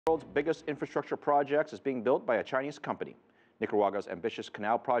world's biggest infrastructure projects is being built by a Chinese company. Nicaragua's ambitious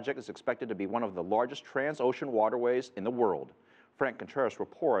canal project is expected to be one of the largest transocean waterways in the world. Franc Contreras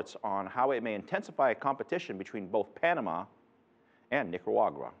reports on how it may intensify competition between both Panama and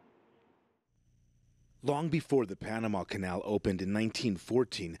Nicaragua. Long before the Panama Canal opened in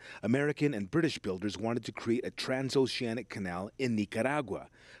 1914, American and British builders wanted to create a transoceanic canal in Nicaragua.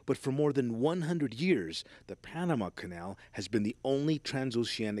 But for more than 100 years, the Panama Canal has been the only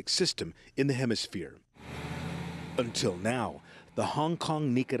transoceanic system in the hemisphere. Until now, the Hong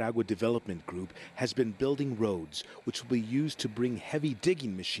Kong-Nicaragua Development Group has been building roads which will be used to bring heavy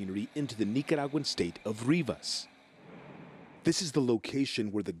digging machinery into the Nicaraguan state of Rivas. This is the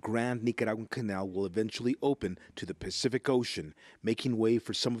location where the Grand Nicaraguan Canal will eventually open to the Pacific Ocean, making way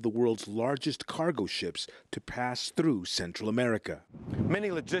for some of the world's largest cargo ships to pass through Central America.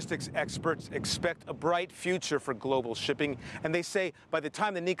 Many logistics experts expect a bright future for global shipping, and they say by the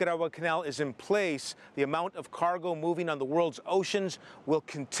time the Nicaragua Canal is in place, the amount of cargo moving on the world's oceans will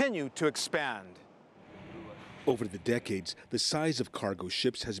continue to expand. Over the decades, the size of cargo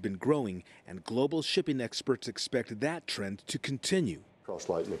ships has been growing, and global shipping experts expect that trend to continue. Across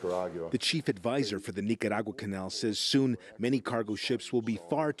Lake Nicaragua. The chief advisor for the Nicaragua Canal says soon many cargo ships will be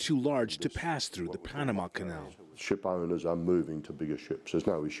far too large to pass through the Panama Canal. Ship owners are moving to bigger ships. There's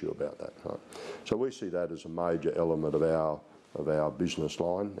no issue about that. Right? So we see that as a major element of our business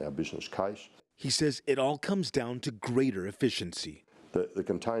line, our business case. He says it all comes down to greater efficiency. The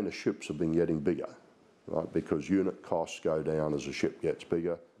container ships have been getting bigger. Right, because unit costs go down as a ship gets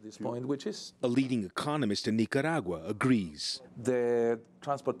bigger. This point, which is a leading economist in Nicaragua, agrees. The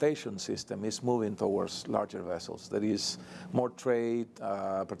transportation system is moving towards larger vessels. There is more trade,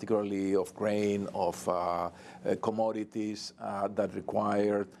 particularly of grain, of commodities that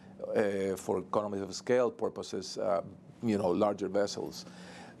require, for economies of scale purposes, larger vessels.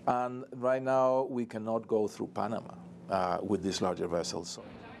 And right now, we cannot go through Panama with these larger vessels.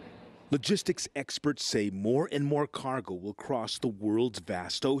 Logistics experts say more and more cargo will cross the world's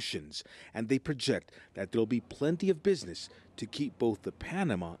vast oceans, and they project that there'll be plenty of business to keep both the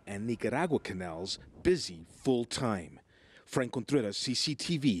Panama and Nicaragua canals busy full-time. Franc Contreras,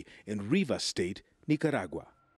 CCTV, in Rivas State, Nicaragua.